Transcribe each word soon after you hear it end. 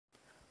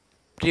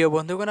প্রিয়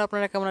বন্ধুগণ,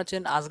 আপনারা কেমন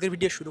আছেন? আজকের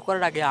ভিডিও শুরু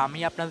করার আগে আমি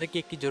আপনাদেরকে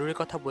একটি জরুরি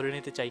কথা বলে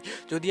নিতে চাই।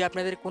 যদি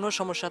আপনাদের কোনো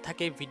সমস্যা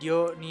থাকে ভিডিও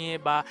নিয়ে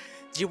বা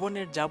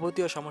জীবনের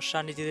যাবতীয় সমস্যা,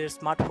 নিজেদের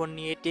স্মার্টফোন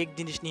নিয়ে, টেক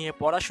জিনিস নিয়ে,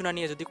 পড়াশোনা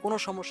নিয়ে যদি কোনো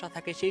সমস্যা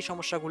থাকে, সেই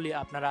সমস্যাগুলি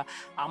আপনারা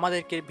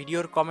আমাদেরকে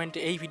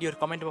এই ভিডিওর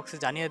কমেন্ট বক্সে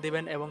জানিয়ে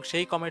দেবেন এবং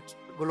সেই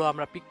কমেন্টগুলো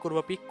আমরা পিক করব।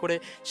 পিক করে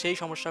সেই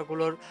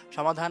সমস্যাগুলোর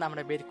সমাধান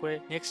আমরা বের করে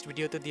নেক্সট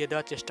ভিডিওতে দিয়ে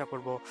দেওয়ার চেষ্টা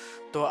করব।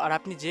 তো আর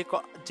আপনি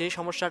যে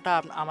সমস্যাটা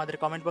আমাদের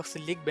কমেন্ট বক্সে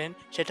লিখবেন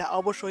সেটা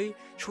অবশ্যই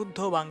শুদ্ধ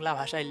বাংলা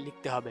ভাষায়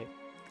লিখতে হবে।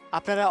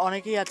 আপনারা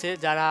অনেকেই আছে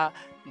যারা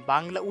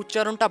বাংলা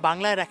উচ্চারণটা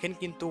বাংলায় রাখেন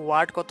কিন্তু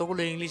ওয়ার্ড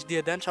কতগুলো ইংলিশ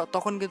দিয়ে দেন,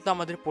 তখন কিন্তু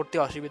আমাদের পড়তে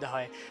অসুবিধা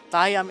হয়।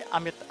 তাই আমি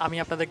আমি আমি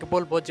আপনাদেরকে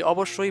বলবো যে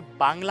অবশ্যই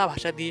বাংলা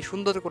ভাষা দিয়ে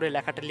সুন্দর করে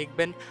লেখাটা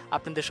লিখবেন।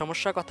 আপনাদের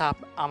সমস্যার কথা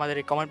আমাদের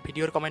এই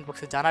ভিডিওর কমেন্ট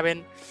বক্সে জানাবেন।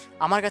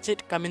 আমার কাছে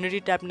কমিউনিটি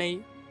ট্যাব নেই,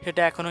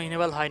 সেটা এখনও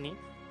ইনেবল হয়নি,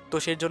 তো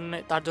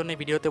তার জন্য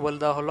ভিডিওতে বলে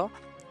দেওয়া হলো।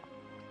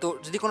 তো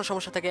যদি কোনো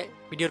সমস্যা থাকে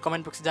ভিডিওর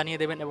কমেন্ট বক্সে জানিয়ে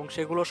দেবেন এবং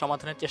সেগুলো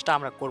সমাধানের চেষ্টা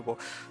আমরা করব।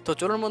 তো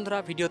চলুন বন্ধুরা,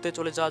 ভিডিওতে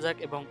চলে যাওয়া যাক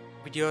এবং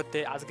ভিডিওতে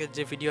আজকের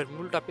যে ভিডিওর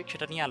মূল টপিক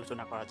সেটা নিয়ে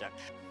আলোচনা করা যাক।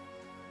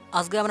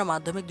 আজকে আমরা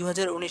মাধ্যমিক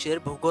 2019-এর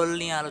ভূগোল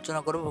নিয়ে আলোচনা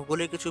করব।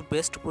 ভূগোলের কিছু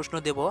বেস্ট প্রশ্ন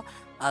দেব।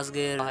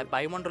 আজকের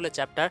বায়ুমণ্ডলের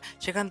চ্যাপ্টার,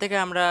 সেখান থেকে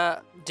আমরা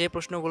যে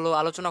প্রশ্নগুলো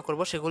আলোচনা করব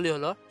সেগুলি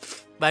হলো: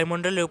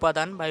 বায়ুমণ্ডলের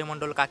উপাদান,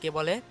 বায়ুমণ্ডল কাকে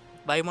বলে,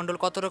 বায়ুমণ্ডল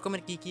কত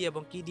রকমের, কি কি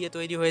এবং কি দিয়ে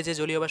তৈরি হয়েছে,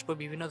 জলীয় বাষ্প,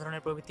 বিভিন্ন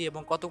ধরনের প্রভৃতি,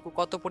 এবং কত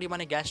কত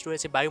পরিমাণে গ্যাস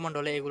রয়েছে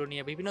বায়ুমণ্ডলে, এগুলো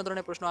নিয়ে বিভিন্ন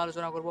ধরনের প্রশ্ন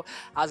আলোচনা করব।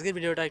 আজকের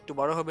ভিডিওটা একটু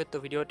বড় হবে, তো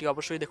ভিডিওটি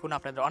অবশ্যই দেখুন,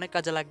 আপনাদের অনেক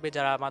কাজে লাগবে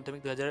যারা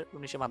মাধ্যমিক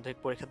 2019-এ মাধ্যমিক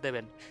পরীক্ষা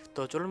দেবেন। তো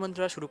চলুন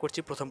বন্ধুরা, শুরু করছি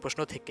প্রথম প্রশ্ন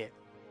থেকে।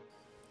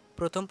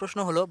 প্রথম প্রশ্ন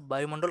হলো,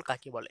 বায়ুমণ্ডল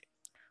কাকে বলে?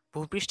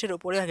 ভূপৃষ্ঠের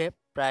উপরে আগে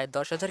প্রায়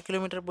 10,000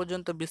 কিলোমিটার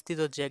পর্যন্ত বিস্তৃত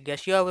যে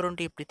গ্যাসীয়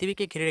আবরণটি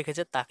পৃথিবীকে ঘিরে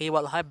রেখেছে তাকেই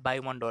বলা হয়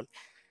বায়ুমণ্ডল।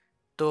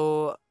 তো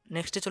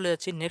নেক্সটে চলে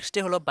যাচ্ছি। নেক্সটে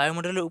হলো,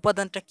 বায়ুমণ্ডলের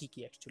উপাদানটা কি কি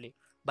অ্যাকচুয়ালি।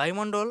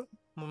 বায়ুমণ্ডল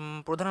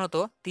প্রধানত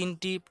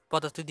তিনটি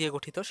পদার্থ দিয়ে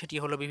গঠিত। সেটি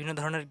হলো বিভিন্ন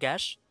ধরনের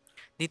গ্যাস,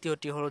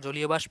 দ্বিতীয়টি হলো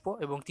জলীয় বাষ্প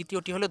এবং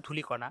তৃতীয়টি হলো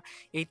ধূলিকণা।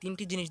 এই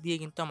তিনটি জিনিস দিয়ে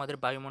কিন্তু আমাদের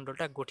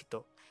বায়ুমণ্ডলটা গঠিত।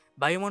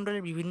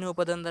 বায়ুমণ্ডলের বিভিন্ন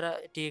উপাদান দ্বারা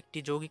এটি একটি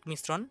যৌগিক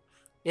মিশ্রণ।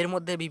 এর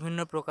মধ্যে বিভিন্ন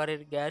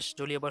প্রকারের গ্যাস,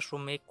 জলীয় বাষ্প,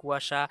 মেঘ,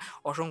 কুয়াশা,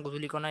 অসংখ্য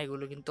ধূলিকণা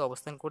এগুলো কিন্তু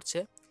অবস্থান করছে।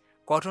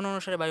 গঠন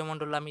অনুসারে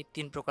বায়ুমণ্ডল আমি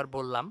 3 প্রকার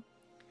বললাম।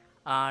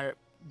 আর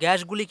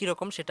গ্যাসগুলি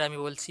কীরকম সেটা আমি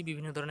বলছি।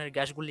 বিভিন্ন ধরনের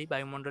গ্যাসগুলি,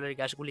 বায়ুমণ্ডলের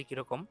গ্যাসগুলি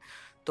কীরকম।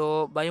 তো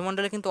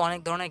বায়ুমণ্ডলে কিন্তু অনেক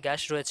ধরনের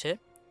গ্যাস রয়েছে।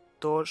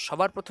 তো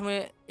সবার প্রথমে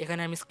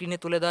এখানে আমি স্ক্রিনে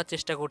তুলে দেওয়ার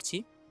চেষ্টা করছি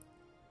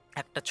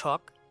একটা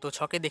ছক। তো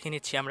ছকে দেখে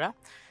নিচ্ছি আমরা।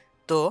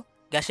 তো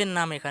গ্যাসের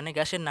নাম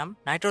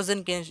নাইট্রোজেন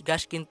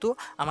গ্যাস কিন্তু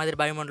আমাদের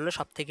বায়ুমণ্ডলে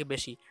সব থেকে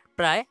বেশি,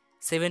 প্রায়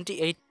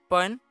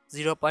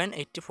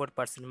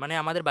 78.0.84%, মানে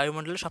আমাদের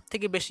বায়ুমণ্ডলে সব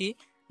থেকে বেশি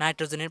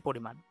নাইট্রোজেনের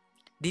পরিমাণ।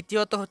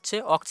 দ্বিতীয়ত হচ্ছে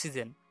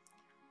অক্সিজেন,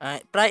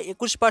 প্রায়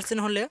 21%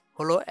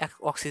 হলো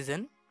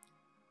অক্সিজেন।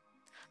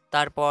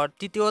 তারপর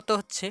তৃতীয়ত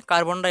হচ্ছে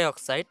কার্বন ডাই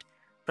অক্সাইড,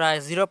 প্রায়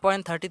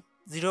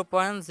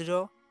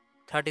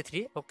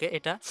 0.33, ওকে।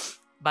 এটা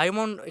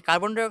বায়ুমণ্ডলে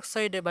কার্বন ডাই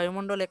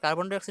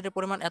অক্সাইডের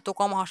পরিমাণ এত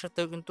কম হওয়া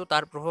সত্ত্বেও কিন্তু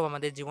তার প্রভাব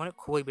আমাদের জীবনে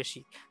খুবই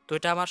বেশি। তো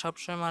এটা আমার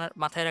সবসময়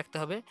মাথায় রাখতে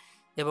হবে।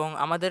 এবং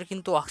আমাদের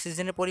কিন্তু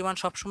অক্সিজেনের পরিমাণ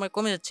সবসময়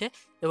কমে যাচ্ছে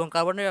এবং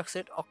কার্বন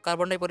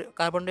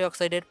ডাই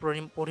অক্সাইডের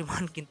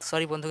পরিমাণ কিন্তু,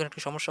 সরি বন্ধুগণ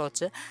একটু সমস্যা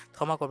হচ্ছে,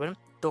 ক্ষমা করবেন।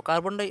 তো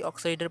কার্বন ডাই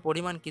অক্সাইডের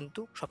পরিমাণ কিন্তু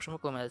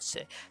সবসময় কমে যাচ্ছে।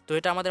 তো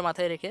এটা আমাদের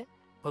মাথায় রেখে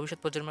ভবিষ্যৎ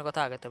প্রজন্মের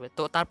কথা আগাতে হবে।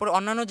 তো তারপর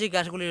অন্যান্য যে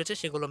গ্যাসগুলি রয়েছে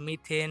সেগুলো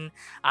মিথেন,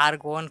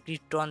 আর্গন,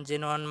 ক্রিপ্টন,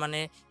 জেনন মানে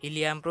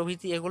হিলিয়াম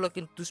প্রভৃতি, এগুলো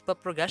কিন্তু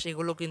দুষ্প্রাপ্য গ্যাস।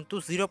 এগুলো কিন্তু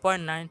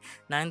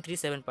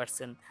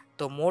 0.937%।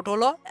 তো মোট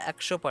হলো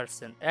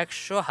 100%,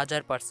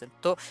 100,000%।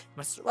 তো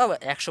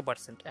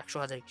 100%,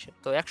 100,000 কিসের,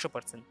 তো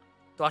 100%।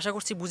 তো আশা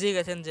করছি বুঝেই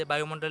গেছেন যে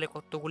বায়ুমণ্ডলে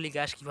কতগুলি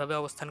গ্যাস কীভাবে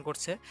অবস্থান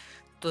করছে।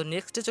 তো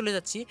নেক্সটে চলে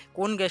যাচ্ছি,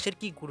 কোন গ্যাসের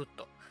কি গুরুত্ব।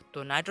 তো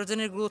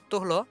নাইট্রোজেনের গুরুত্ব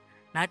হলো,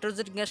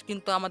 নাইট্রোজেন গ্যাস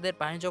কিন্তু আমাদের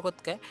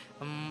প্রাণীজগৎকে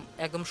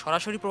একদম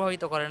সরাসরি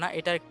প্রভাবিত করে না,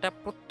 এটা একটা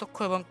প্রত্যক্ষ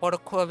এবং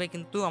পরোক্ষভাবে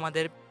কিন্তু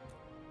আমাদের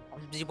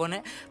জীবনে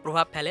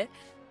প্রভাব ফেলে।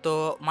 তো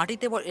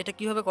এটা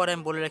কিভাবে করে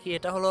আমি বলে রাখি।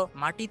 এটা হলো,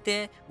 মাটিতে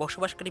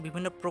বসবাসকারী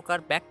বিভিন্ন প্রকার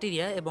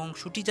ব্যাকটেরিয়া এবং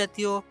শুঁটি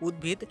জাতীয়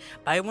উদ্ভিদ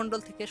বায়ুমণ্ডল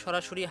থেকে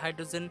সরাসরি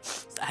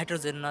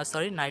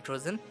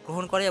নাইট্রোজেন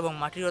গ্রহণ করে এবং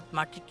মাটির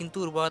কিন্তু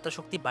উর্বরতা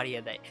শক্তি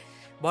বাড়িয়ে দেয়।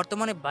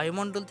 বর্তমানে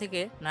বায়ুমণ্ডল থেকে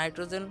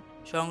নাইট্রোজেন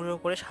সংগ্রহ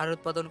করে সার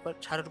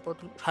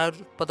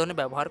উৎপাদনে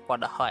ব্যবহার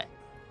করা হয়।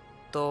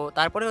 তো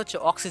তারপরে হচ্ছে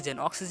অক্সিজেন।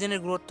 অক্সিজেনের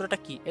গুরুত্বটা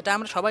কি এটা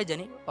আমরা সবাই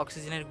জানি।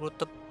 অক্সিজেনের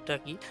গুরুত্বটা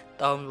কি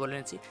তাও আমি বলে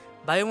নিচ্ছি।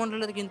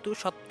 বায়ুমণ্ডলে কিন্তু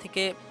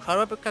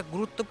সর্বাপেক্ষা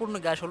গুরুত্বপূর্ণ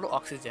গ্যাস হলো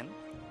অক্সিজেন।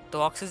 তো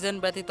অক্সিজেন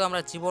ব্যতীত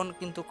আমরা জীবন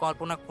কিন্তু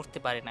কল্পনা করতে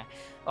পারি না।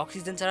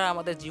 অক্সিজেন ছাড়া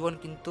আমাদের জীবন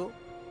কিন্তু,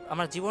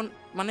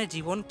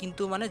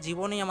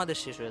 জীবনই আমাদের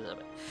শেষ হয়ে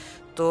যাবে।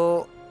 তো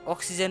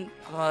অক্সিজেন,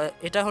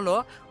 এটা হলো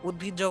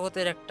উদ্ভিদ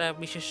জগতের একটা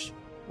বিশেষ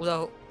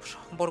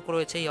সম্পর্ক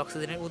রয়েছে এই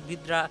অক্সিজেনের।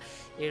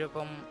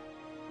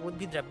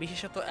 উদ্ভিদরা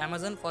বিশেষত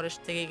অ্যামাজন ফরেস্ট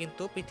থেকে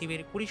কিন্তু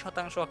পৃথিবীর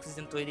 20%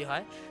 অক্সিজেন তৈরি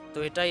হয়। তো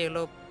এটাই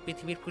হলো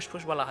পৃথিবীর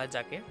ফুসফুস বলা হয়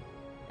যাকে,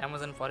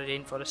 অ্যামাজন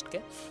রেইন ফরেস্টকে।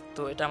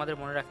 তো এটা আমাদের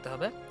মনে রাখতে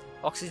হবে।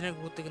 অক্সিজেনের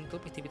গুরুত্ব কিন্তু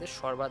পৃথিবীতে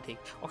সর্বাধিক।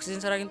 অক্সিজেন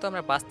ছাড়া কিন্তু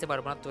আমরা বাঁচতে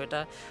পারবো না, তো এটা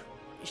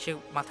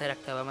মাথায়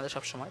রাখতে হবে আমাদের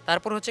সবসময়।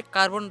 তারপর হচ্ছে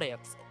কার্বন ডাই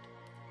অক্সাইড।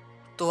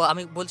 তো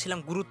আমি বলছিলাম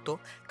গুরুত্ব,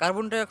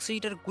 কার্বন ডাই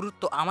অক্সাইডের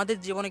গুরুত্ব আমাদের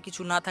জীবনে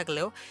কিছু না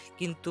থাকলেও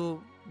কিন্তু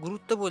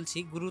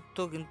গুরুত্ব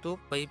কিন্তু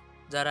ওই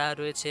যারা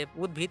রয়েছে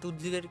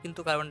উদ্ভিদের কিন্তু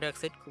কার্বন ডাই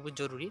অক্সাইড খুবই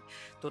জরুরি।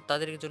 তো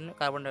তাদের জন্য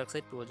কার্বন ডাই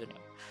অক্সাইড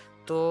প্রয়োজনীয়।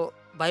 তো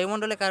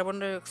বায়ুমণ্ডলে কার্বন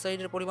ডাই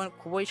অক্সাইডের পরিমাণ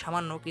খুবই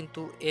সামান্য,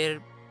 কিন্তু এর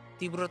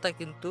তীব্রতা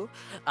কিন্তু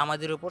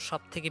আমাদের উপর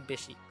সবথেকে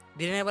বেশি।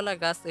 দিনের বেলা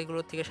গাছ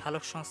এগুলো থেকে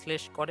সালোক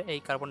সংশ্লেষ করে এই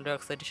কার্বন ডাই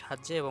অক্সাইডের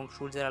সাহায্যে এবং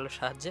সূর্যের আলোর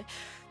সাহায্যে।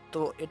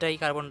 তো এটাই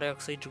কার্বন ডাই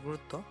অক্সাইডের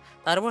গুরুত্ব।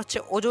 তারপর হচ্ছে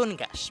ওজোন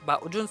গ্যাস বা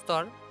ওজোন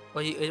স্তর।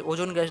 ওই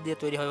ওজোন গ্যাস দিয়ে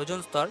তৈরি হয়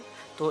ওজোন স্তর।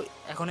 তো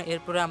এখন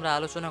এরপরে আমরা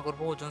আলোচনা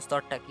করব ওজোন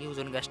স্তরটা কি,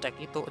 ওজোন গ্যাসটা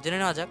কি। তো জেনে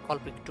নেওয়া যাক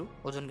অল্প একটু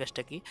ওজোন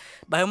গ্যাসটা কি।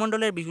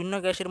 বায়ুমণ্ডলের বিভিন্ন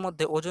গ্যাসের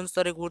মধ্যে ওজোন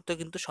স্তরের গুরুত্ব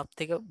কিন্তু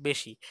সবথেকে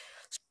বেশি।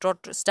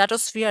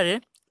 স্ট্র্যাটোস্ফিয়ারে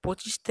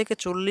 25 থেকে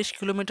 40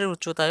 কিলোমিটার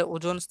উচ্চতায়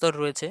ওজোন স্তর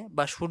রয়েছে,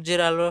 বা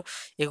সূর্যের আলো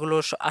এগুলো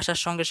আসার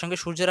সঙ্গে সঙ্গে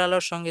সূর্যের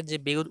আলোর সঙ্গে যে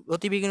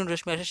অতিবেগুনি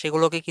রশ্মি আসে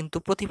সেগুলোকে কিন্তু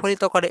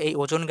প্রতিফলিত করে এই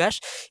ওজোন গ্যাস,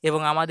 এবং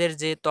আমাদের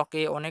যে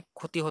ত্বকে অনেক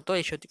ক্ষতি হতো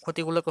এই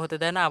ক্ষতিগুলোকে হতে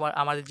দেয় না, আবার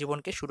আমাদের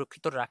জীবনকে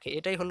সুরক্ষিত রাখে।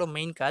 এটাই হলো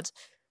মেইন কাজ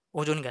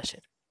ওজোন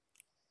গ্যাসের।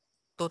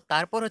 তো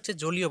তারপর হচ্ছে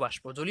জলীয়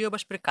বাষ্প। জলীয়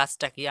বাষ্পের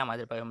কাজটা কি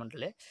আমাদের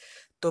বায়ুমণ্ডলে?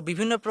 তো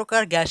বিভিন্ন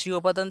প্রকার গ্যাসীয়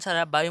উপাদান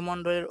ছাড়া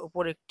বায়ুমণ্ডলের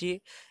উপর একটি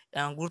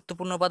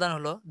গুরুত্বপূর্ণ উপাদান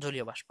হলো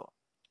জলীয় বাষ্প,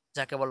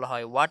 যাকে বলা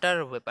হয় ওয়াটার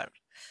ভেপার।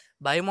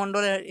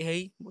 বায়ুমণ্ডলের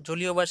এই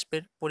জলীয়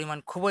বাষ্পের পরিমাণ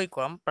খুবই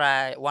কম,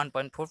 প্রায়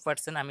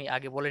 1.4%, আমি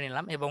আগে বলে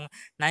নিলাম, এবং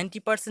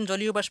 90%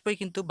 জলীয় বাষ্পই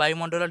কিন্তু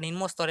বায়ুমণ্ডলের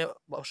নিম্ন স্তরে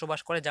বসবাস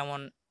করে, যেমন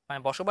মানে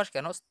বসবাস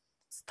কেন,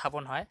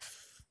 স্থাপন হয়।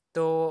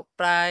 তো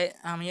প্রায়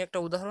আমি একটা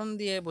উদাহরণ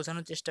দিয়ে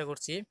বোঝানোর চেষ্টা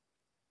করছি।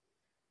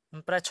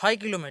 প্রায় 6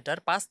 কিলোমিটার,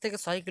 5 থেকে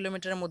 6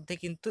 কিলোমিটারের মধ্যে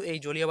কিন্তু এই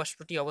জলীয়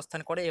বাষ্পটি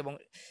অবস্থান করে, এবং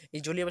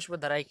এই জলীয় বাষ্পের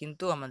দ্বারাই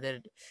কিন্তু আমাদের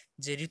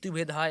যে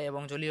ঋতুভেদ হয়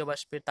এবং জলীয়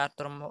বাষ্পের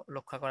তারতম্য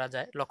লক্ষ্য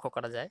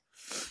করা যায়।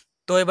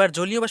 তো এবার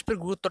জলীয় বাষ্পের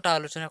গুরুত্বটা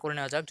আলোচনা করে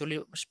নেওয়া যাক।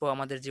 জলীয় বাষ্প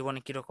আমাদের জীবনে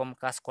কিরকম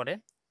কাজ করে।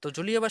 তো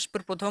জলীয়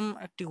বাষ্পের প্রথম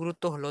একটি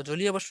গুরুত্ব হলো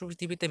জলীয় বাষ্প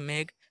পৃথিবীতে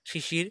মেঘ,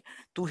 শিশির,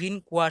 তুহিন,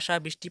 কুয়াশা,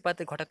 বৃষ্টিপাত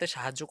ঘটাতে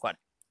সাহায্য করে।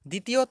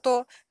 দ্বিতীয়ত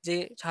যে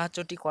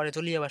সাহায্যটি করে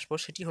জলীয় বাষ্প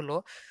সেটি হলো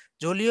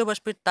জলীয়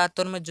বাষ্পের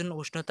তারতম্যের জন্য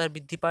উষ্ণতার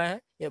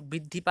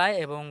বৃদ্ধি পায়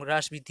এবং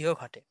হ্রাস বৃদ্ধিও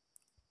ঘটে।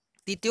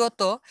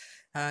 তৃতীয়ত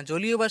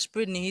জলীয়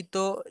বাষ্পের নিহিত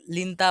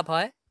লিনতাপ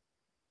হয়।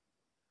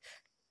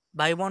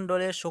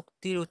 বায়ুমণ্ডলের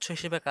শক্তির উৎস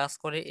হিসেবে কাজ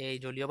করে এই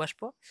জলীয়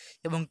বাষ্প।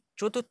 এবং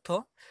চতুর্থ,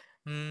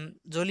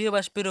 জলীয়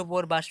বাষ্পের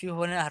উপর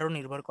বাষ্পীভবনের হারও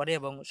নির্ভর করে,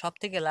 এবং সব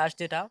থেকে লাস্ট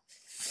যেটা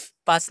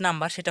 5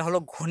 নাম্বার, সেটা হলো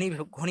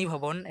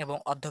ঘনীভবন এবং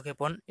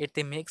অর্ধক্ষেপণ, এতে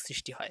মেঘ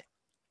সৃষ্টি হয়।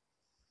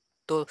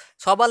 তো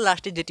সবার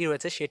লাস্টে যেটি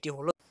রয়েছে সেটি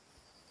হলো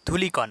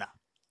ধূলিকণা।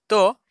 তো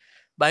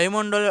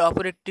বায়ুমণ্ডলের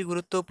অপর একটি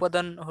গুরুত্ব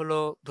উপাদান হলো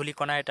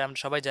ধূলিকণা, এটা আমরা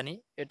সবাই জানি।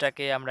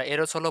 এটাকে আমরা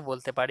এরোসলও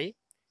বলতে পারি,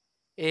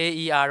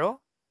 AERO,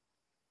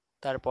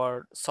 তারপর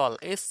সল,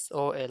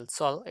 SOL,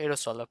 সল,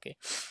 এরোসল। ওকে।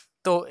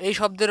 তো এই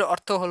শব্দের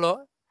অর্থ হলো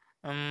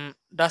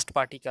ডাস্ট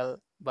পার্টিকেল,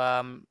 বা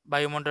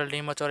বায়ুমণ্ডল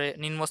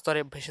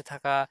নিম্নস্তরে ভেসে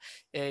থাকা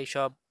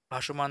এইসব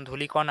ভাসমান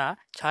ধূলিকণা,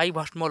 ছাই,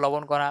 ভস্ম,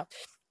 লবণকণা,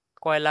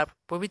 কয়লা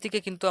প্রভৃতিকে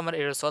কিন্তু আমরা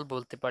এরোসল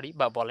বলতে পারি,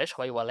 বা বলে,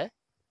 সবাই বলে।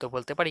 তো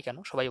বলতে পারি কেন,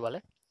 সবাই বলে।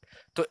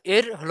 তো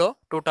এর হলো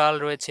টোটাল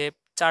রয়েছে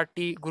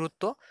 4টি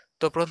গুরুত্ব।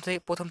 তো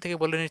প্রথম থেকে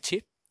বলে নিচ্ছি।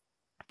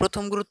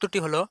 প্রথম গুরুত্বটি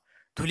হলো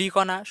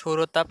ধূলিকণা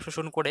সৌরতাপ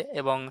শোষণ করে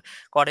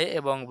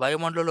এবং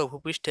বায়ুমণ্ডল ও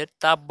ভূপৃষ্ঠের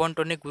তাপ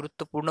বণ্টনে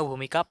গুরুত্বপূর্ণ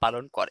ভূমিকা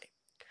পালন করে।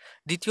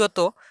 দ্বিতীয়ত,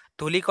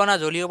 ধূলিকণা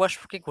জলীয়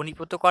বাষ্পকে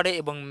ঘনীভূত করে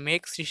এবং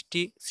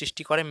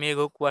সৃষ্টি করে, মেঘ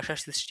ও কুয়াশা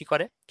সৃষ্টি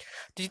করে।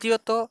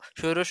 তৃতীয়ত,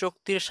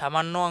 সৌরশক্তির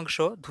সামান্য অংশ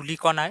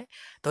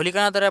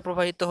ধূলিকণা দ্বারা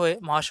প্রবাহিত হয়ে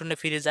মহাশূন্যে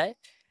ফিরে যায়।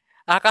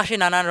 আকাশে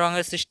নানান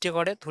রঙের সৃষ্টি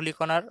করে,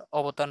 ধূলিকণার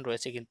অবদান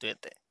রয়েছে কিন্তু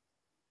এতে।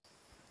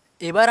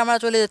 এবার আমরা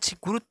চলে যাচ্ছি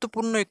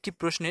গুরুত্বপূর্ণ একটি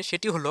প্রশ্নে,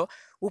 সেটি হলো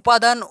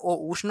উপাদান ও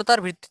উষ্ণতার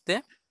ভিত্তিতে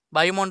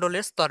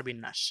বায়ুমণ্ডলের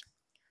স্তরবিন্যাস।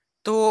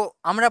 তো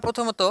আমরা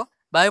প্রথমত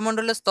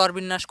বায়ুমণ্ডলের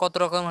স্তরবিন্যাস কত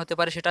রকম হতে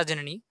পারে সেটা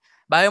জেনে নিই।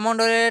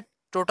 বায়ুমণ্ডলের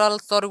টোটাল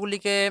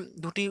স্তরগুলিকে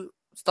দুটি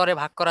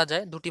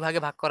ভাগে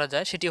ভাগ করা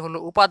যায়। সেটি হলো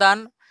উপাদান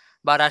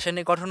বা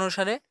রাসায়নিক গঠন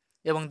অনুসারে,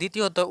 এবং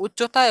দ্বিতীয়ত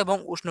উচ্চতা এবং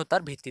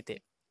উষ্ণতার ভিত্তিতে।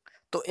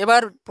 তো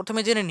এবার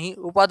প্রথমে জেনে নিই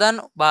উপাদান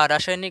বা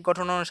রাসায়নিক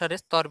গঠন অনুসারে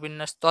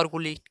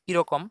স্তরগুলি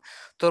কীরকম।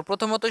 তো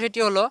প্রথমত সেটি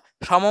হলো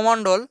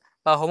সমমণ্ডল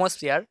বা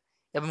হোমোস্ফিয়ার,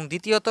 এবং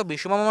দ্বিতীয়ত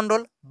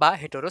বিষমমণ্ডল বা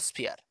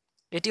হেটেরোস্ফিয়ার।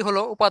 এটি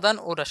হলো উপাদান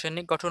ও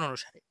রাসায়নিক গঠন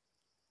অনুসারে।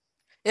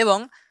 এবং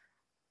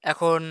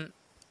এখন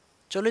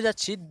চলে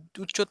যাচ্ছি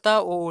উচ্চতা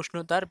ও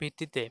উষ্ণতার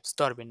ভিত্তিতে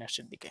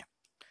স্তরবিন্যাসের দিকে।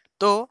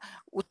 তো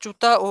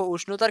উচ্চতা ও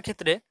উষ্ণতার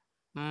ক্ষেত্রে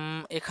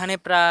এখানে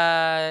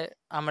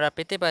আমরা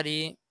পেতে পারি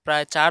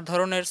প্রায় 4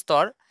 ধরনের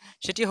স্তর।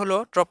 সেটি হলো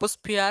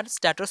ট্রপোস্ফিয়ার,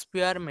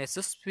 স্ট্র্যাটোস্ফিয়ার,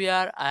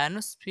 মেসোস্ফিয়ার,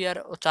 আয়নোস্ফিয়ার।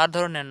 ও 4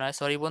 ধরনের নয়,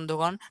 সরি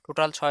বন্ধুগণ,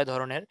 টোটাল 6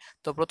 ধরনের।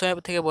 তো প্রথমে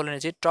থেকে বলে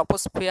নিচ্ছি: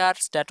 troposphere,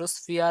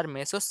 stratosphere,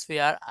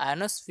 mesosphere,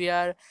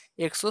 ionosphere,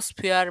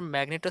 exosphere,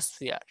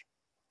 magnetosphere.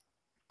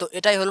 তো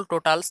এটাই হলো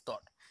টোটাল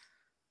স্তর।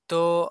 তো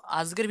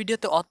আজকের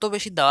ভিডিওতে অত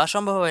বেশি দেওয়া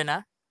সম্ভব হয় না।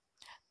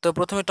 তো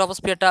প্রথমে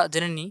ট্রপোস্ফিয়ারটা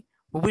জেনে নিই।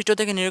 ভূপৃষ্ঠ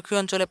থেকে নিরক্ষীয়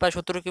অঞ্চলে প্রায়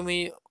 17 কিমি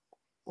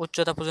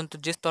উচ্চতা পর্যন্ত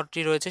যে স্তরটি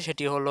রয়েছে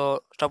সেটি হলো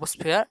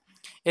ট্রপোস্ফিয়ার।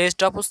 এই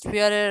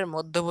ট্রপোস্ফিয়ারের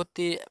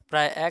মধ্যবর্তী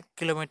প্রায় 1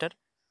 কিলোমিটার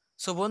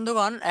সো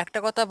বন্ধুগণ, একটা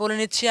কথা বলে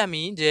নিচ্ছি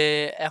আমি যে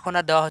এখন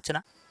আর দেওয়া হচ্ছে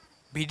না।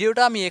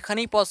 ভিডিওটা আমি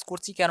এখানেই পজ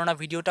করছি, কেননা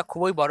ভিডিওটা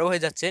খুবই বড়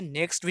হয়ে যাচ্ছে।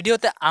 নেক্সট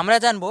ভিডিওতে আমরা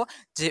জানবো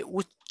যে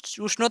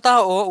উষ্ণতা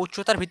ও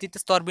উচ্চতার ভিত্তিতে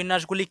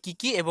স্তরবিন্যাসগুলি কি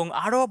কি, এবং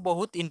আরও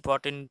বহুত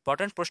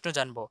ইম্পর্টেন্ট প্রশ্ন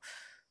জানবো।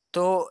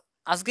 তো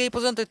আজকে এই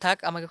পর্যন্তই থাক,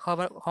 আমাকে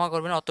ক্ষমা ক্ষমা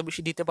করবেন, অত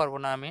বেশি দিতে পারবো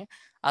না আমি।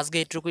 আজকে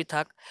এইটুকুই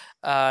থাক।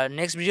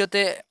 নেক্সট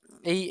ভিডিওতে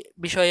এই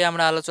বিষয়ে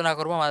আমরা আলোচনা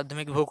করব,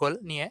 মাধ্যমিক ভূগোল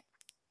নিয়ে।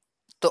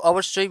 তো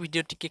অবশ্যই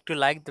ভিডিওটিকে একটু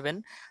লাইক দেবেন,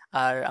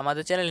 আর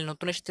আমাদের চ্যানেলে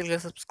নতুন এসে থাকলে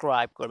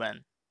সাবস্ক্রাইব করবেন।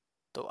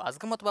 তো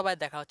আজকের মতো বাবাই,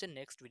 দেখা হচ্ছে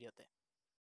নেক্সট ভিডিওতে।